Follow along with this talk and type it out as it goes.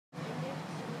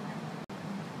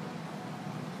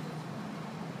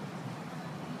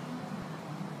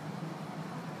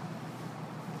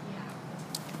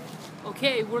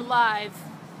Okay, we're live,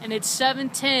 and it's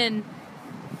 7:10.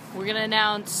 We're gonna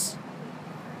announce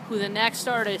who the next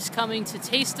artist coming to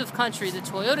Taste of Country, the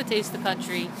Toyota Taste of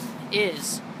Country,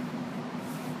 is.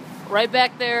 Right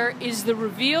back there is the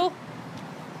reveal,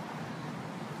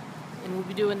 and we'll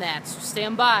be doing that, so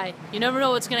stand by. You never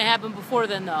know what's gonna happen before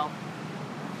then, though.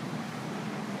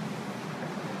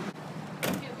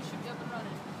 Okay, we should be up and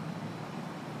running.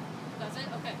 That's it?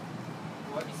 Okay.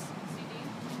 What? CD?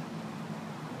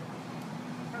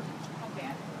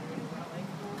 Okay.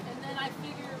 And then I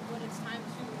figure when it's time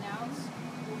to announce,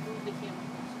 we'll move the camera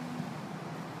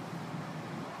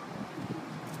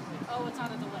closer. Oh, it's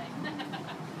on a delay.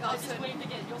 I'll just wait to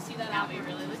get, you'll see that out. That'll be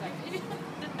really exciting.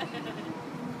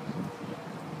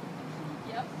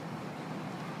 Yep.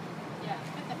 Yeah.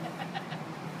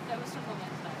 That was from the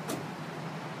last time.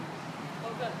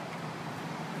 Oh, good.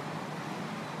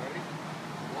 Ready?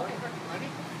 Okay, perfect. Ready?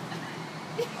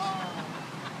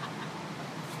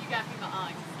 You got me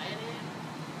excited.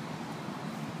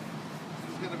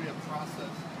 This is going to be a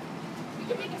process. We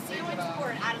can make a sandwich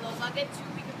board out of those. I'll get two.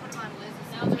 We can put them on Liz's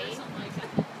Now there is something like that.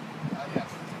 Yes.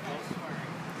 No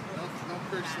swearing. No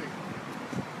cursing.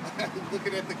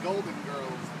 Looking at the Golden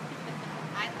Girls.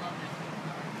 I love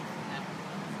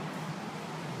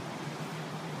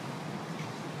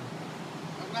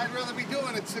that. I'd rather be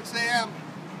doing it 6 a.m.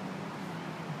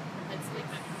 Let's sleep.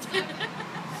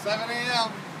 7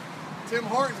 a.m. Tim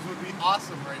Hortons would be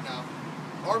awesome right now.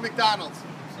 Or McDonald's.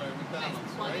 Sorry,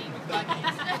 McDonald's, right?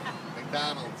 McDonald's.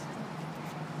 McDonald's.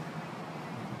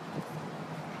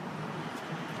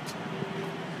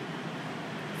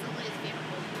 So Liz's favorite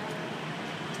board.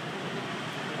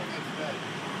 It's dead.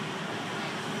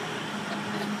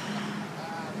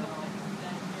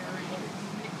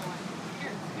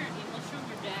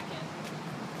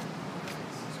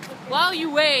 While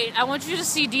you wait, I want you to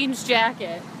see Dean's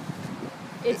jacket.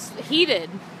 It's heated.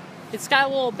 It's got a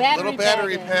little battery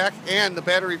pack, and the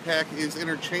battery pack is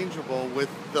interchangeable with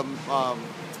the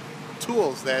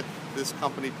tools that this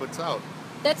company puts out.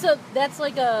 That's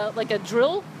like a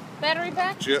drill battery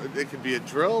pack. It could be a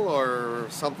drill or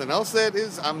something else that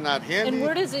is. I'm not handy. And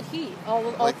where does it heat? All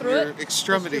like through your it?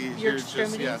 extremities. Your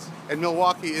extremities. Yes. And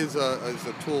Milwaukee is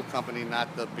a tool company,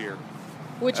 not the beer.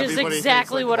 Which Everybody is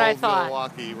exactly thinks, what like, I old thought.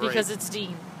 Milwaukee, right. Because it's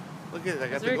Dean. Look at it. I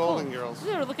got It's the very Golden cool. Girls.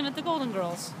 Yeah, we're looking at the Golden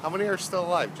Girls. How many are still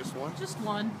alive? Just one? Just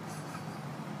one.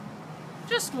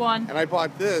 Just one. And I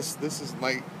bought this. This is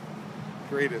my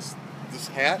greatest. This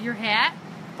hat. Your hat?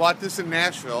 Bought this in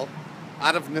Nashville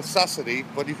out of necessity,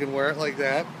 but you can wear it like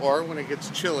that, or when it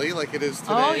gets chilly, like it is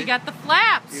today. Oh, you got the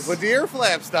flaps. You put the ear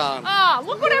flaps down. Oh,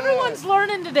 look what Yeah. everyone's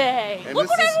learning today. And Look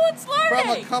this what is everyone's learning. From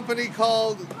a company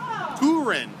called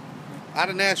Turin, out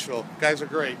of Nashville. Guys are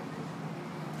great.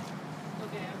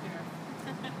 Okay,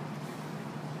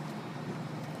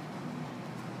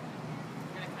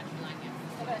 We're gonna country line it.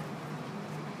 okay.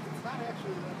 It's not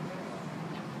actually that bad.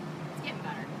 No, it's getting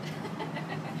better.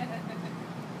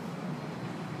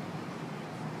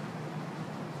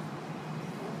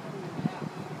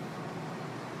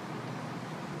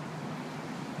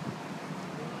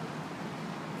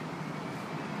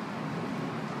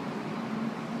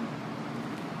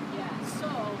 Yeah, so,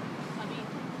 I mean,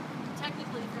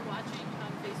 technically, if you're watching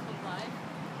on Facebook Live,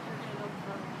 you're going to know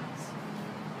before everyone else.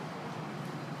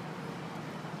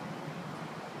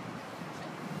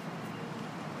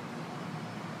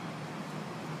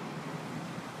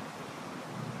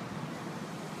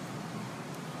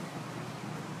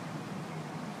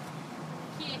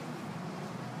 Okay.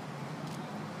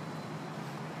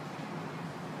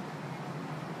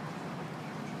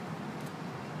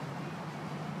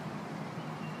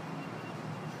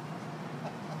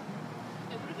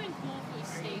 It would have been cool if we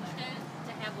staged it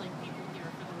to have like people here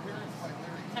for the rehearsals.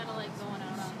 Kind of like going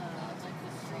out on the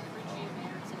street for GMA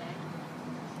today.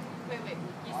 Wait.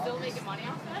 You still making money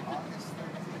off that? August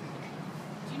 13th.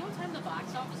 Do you know what time the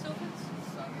box office opens?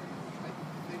 I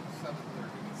think 7:30.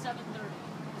 7:30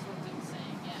 is what he was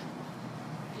saying. Yeah.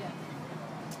 Yeah.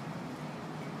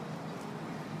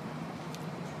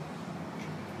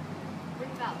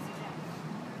 Ring bells. Yeah.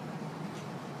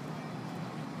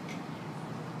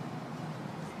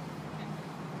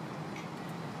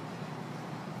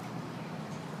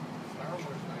 Star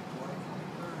Wars night, July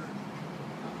 23rd.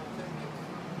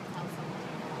 Tell someone.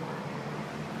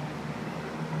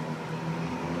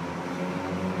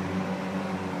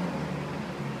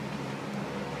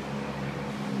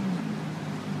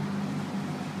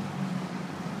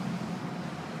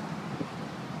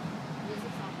 Liz,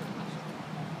 it's not for the question.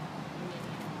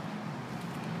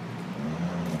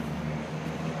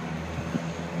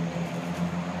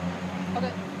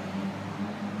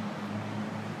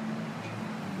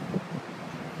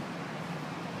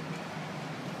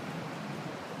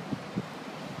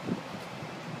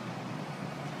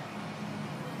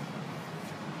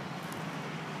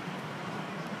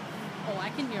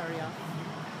 can hear you.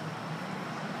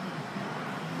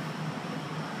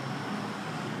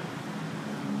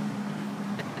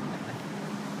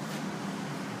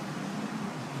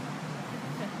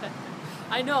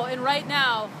 I know, and right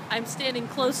now I'm standing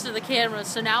close to the camera,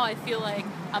 so now I feel like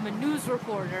I'm a news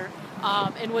reporter.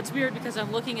 And what's weird, because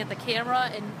I'm looking at the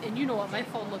camera, and you know what my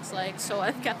phone looks like, so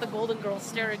I've got the Golden Girl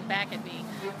staring back at me.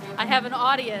 I have an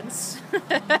audience.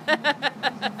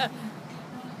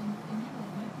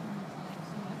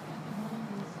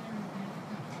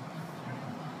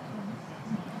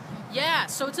 Yeah,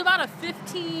 so it's about a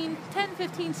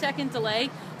 10-15 second delay.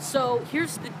 So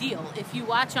here's the deal. If you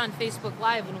watch on Facebook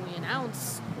Live when we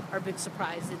announce our big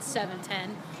surprise, it's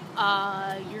 7:10,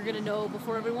 you're going to know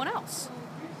before everyone else.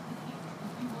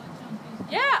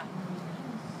 Yeah.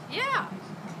 Yeah.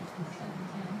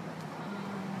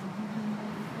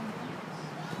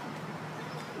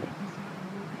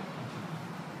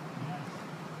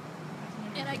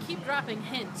 And I keep dropping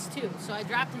hints too. So I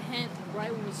dropped a hint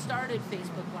right when we started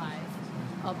Facebook Live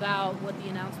about what the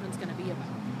announcement's going to be about.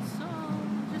 So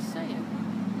just say it.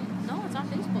 No, it's on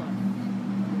Facebook.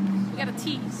 We got a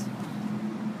tease.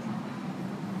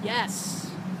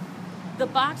 Yes. The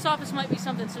box office might be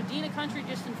something. So Dean of Country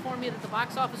just informed me that the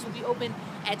box office will be open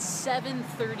at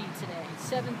 7:30 today.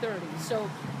 7:30. So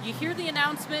you hear the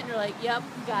announcement and you're like, yep,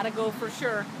 gotta go for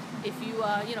sure. If you,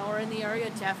 are in the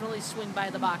area, definitely swing by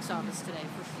the box office today,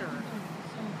 for sure.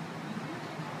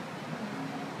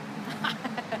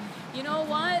 You know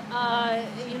what?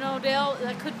 Dale,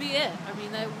 that could be it. I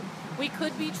mean, we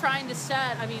could be trying to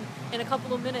set, in a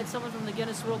couple of minutes, someone from the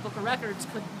Guinness World Book of Records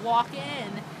could walk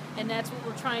in, and that's what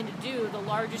we're trying to do, the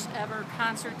largest ever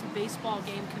concert to baseball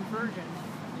game conversion.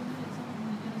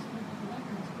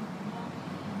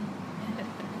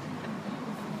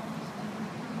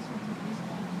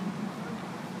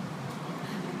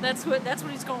 That's what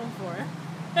he's going for.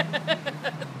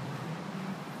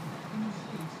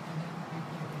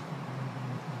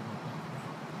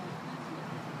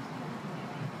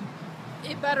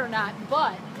 It better not,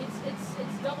 but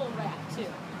it's double wrapped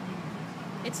too.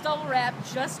 It's double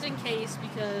wrapped just in case,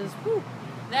 because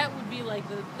that would be like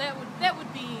that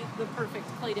would be the perfect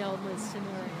Claydale and Liz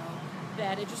scenario,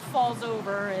 that it just falls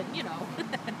over and That's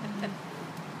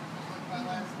like my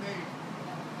last name.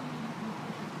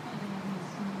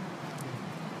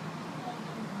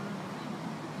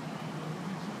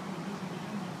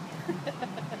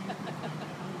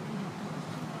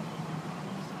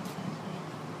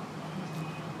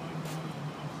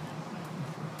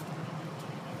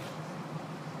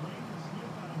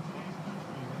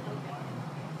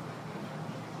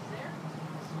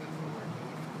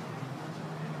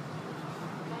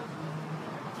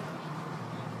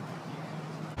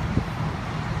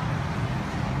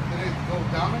 Did it go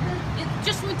down again? It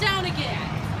just went down again.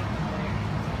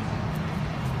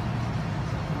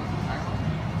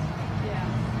 Yeah.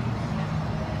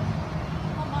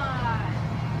 Come on.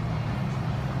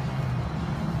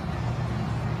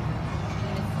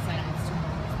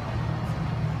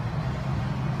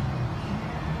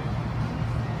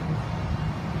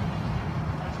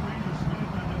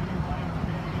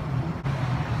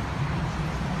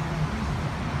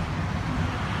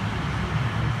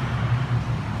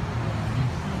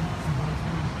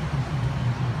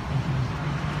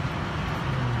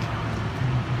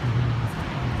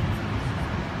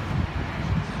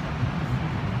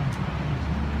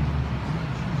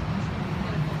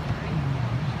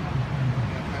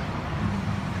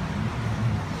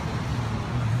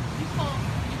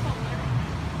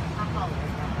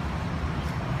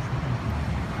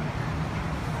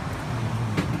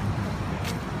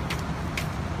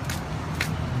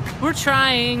 We're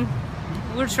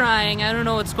trying. I don't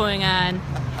know what's going on.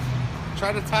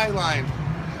 Try the tie line.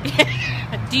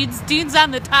 Dean's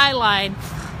on the tie line.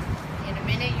 In a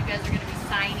minute, you guys are going to be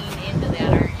signing into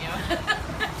that, aren't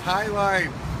you? Tie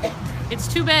line. It's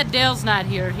too bad Dale's not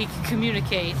here. He can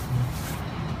communicate.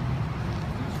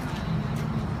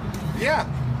 Yeah.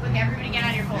 Look, everybody get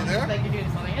on your phone. You there? Like you're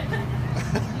doing something.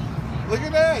 Look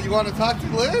at that. You want to talk to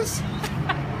Liz?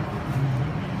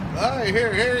 All right,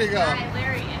 here you go. Hi,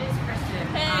 Larry. It is Kristen.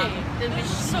 Hey, the this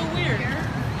is machine so weird. here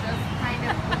just kind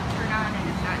of turn on and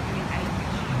it's not doing anything.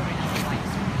 Going on the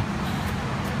lights.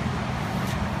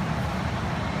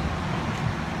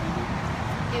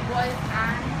 It was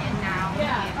on and now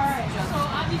it's alright. just So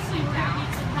obviously we're going to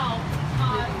need some help.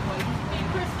 Hey,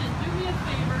 Kristen, do me a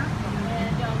favor,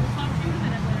 and we'll talk to you in a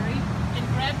minute, Larry, and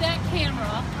grab that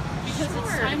camera, because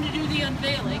it's Sure. time to do the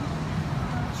unveiling.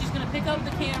 She's going to pick up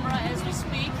the camera as we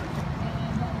speak.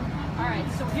 Alright,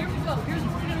 so here we go. Here's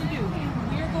what we're going to do.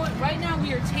 right now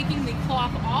we are taking the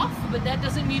cloth off, but that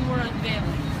doesn't mean we're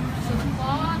unveiling. So the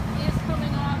cloth is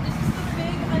coming off. This is the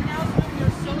big announcement. We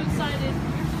are so excited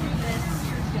for this.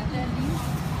 Got that?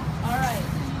 All right.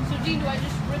 So Dean, do I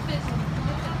just rip it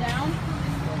down?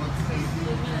 Well, let's see.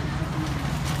 So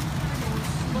we're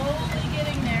slowly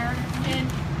getting there. And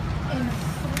in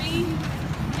 3,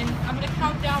 and I'm going to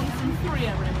count down from 3,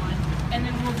 everyone. And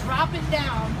then we'll drop it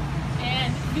down.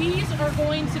 And these are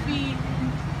going to be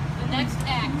the next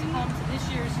act to come to this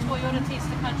year's Toyota Taste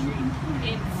the Country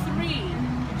in 3,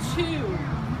 2,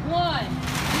 1,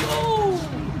 go!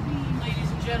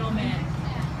 Ladies and gentlemen,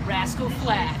 Rascal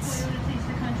Flatts. Taste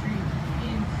the Country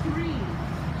in 3, 2,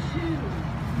 1,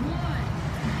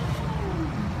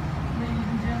 ladies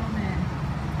and gentlemen,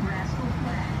 Rascal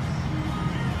Flatts.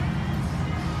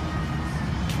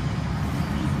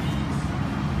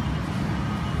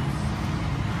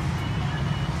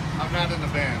 I'm not in the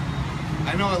band.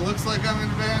 I know it looks like I'm in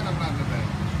the band. I'm not in the band.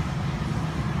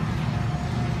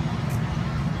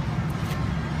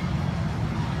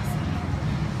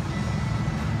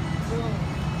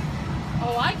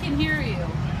 Oh, I can hear you.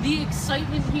 The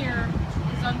excitement here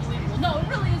is unbelievable. No, it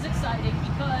really is exciting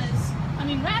because, I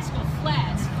mean, Rascal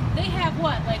Flatts, they have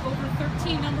what, like over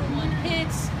 13 #1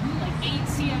 hits, like 8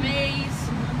 CMAs,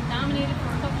 nominated for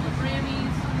a couple of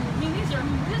Grammys. I mean, this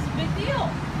is a big deal.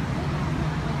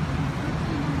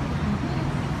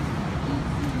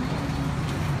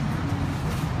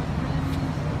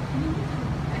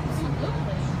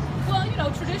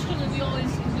 Traditionally, we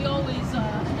always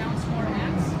announce more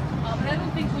acts, but I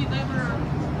don't think we've ever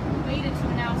waited to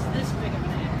announce this big of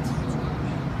an act.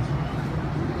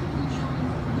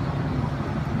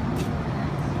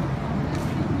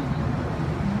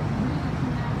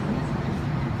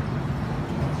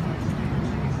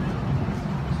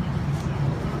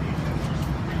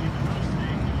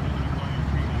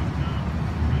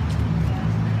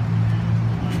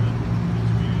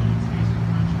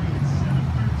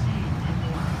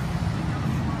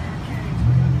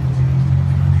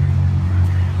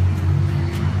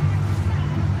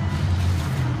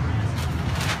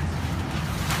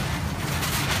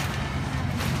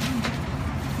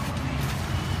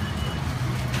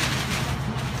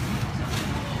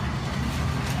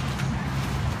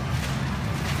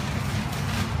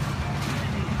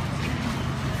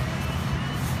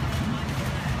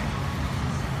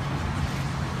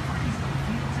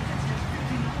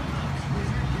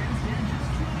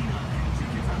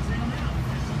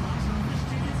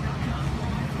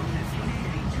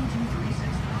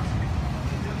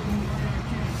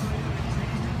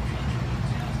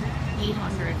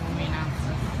 When we announce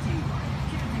it.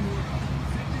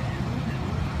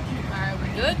 Alright, we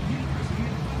good?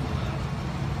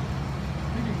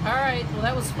 Alright, well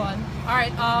that was fun.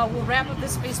 Alright, we'll wrap up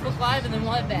this Facebook Live and then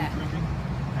we'll head back.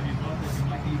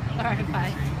 Alright,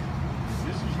 bye.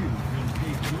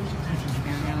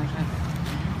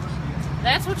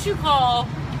 That's what you call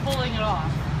pulling it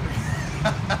off.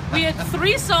 We had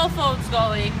 3 cell phones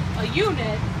going, a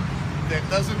unit. That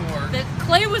doesn't work. That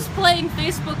Clay was playing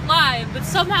Facebook Live, but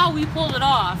somehow we pulled it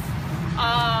off.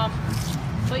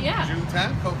 But yeah. June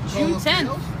 10th, Coca Cola June 10th.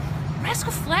 Field.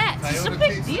 Rascal Flatts. It's a Toyota big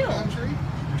Taste deal. the Country.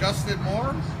 Justin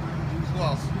Moore. Who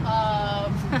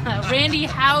else? Randy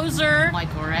Hauser.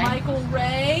 Michael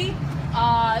Ray. Ray.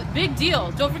 Big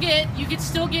deal. Don't forget, you can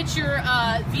still get your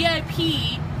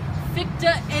VIP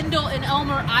Ficta, Endel, and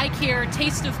Elmer Eye Care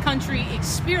Taste of Country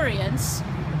experience.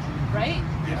 Right?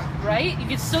 Yeah. Right? You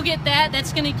can still get that.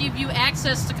 That's going to give you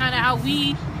access to kind of how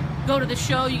we go to the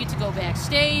show. You get to go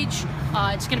backstage.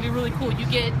 It's going to be really cool. You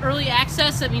get early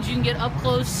access. That means you can get up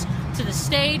close to the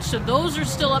stage. So those are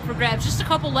still up for grabs. Just a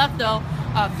couple left, though.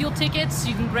 Field tickets,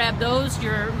 you can grab those.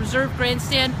 Your reserved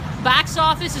grandstand. Box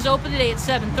office is open today at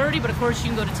 7:30, but of course you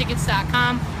can go to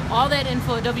tickets.com. All that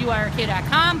info at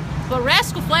WIRK.com. But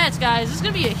Rascal Flatts, guys, this is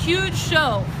going to be a huge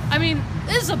show. I mean,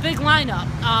 this is a big lineup.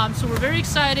 So we're very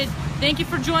excited. Thank you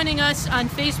for joining us on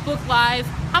Facebook Live.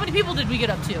 How many people did we get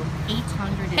up to?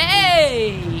 800.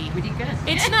 Hey! Pretty good.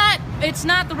 It's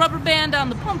not the rubber band on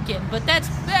the pumpkin, but that's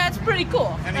pretty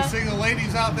cool. Any single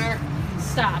ladies out there?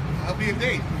 Stop. I'll be a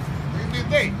date. We're gonna be a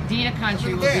date. Dina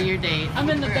Country will be your date. I'm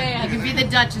in the band. You can be the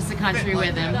Duchess of Country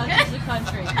with him. Duchess of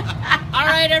Country. All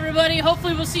right, everybody.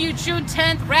 Hopefully we'll see you June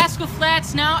 10th. Rascal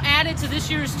Flatts now added to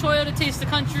this year's Toyota Taste the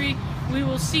Country. We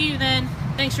will see you then.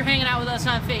 Thanks for hanging out with us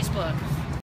on Facebook.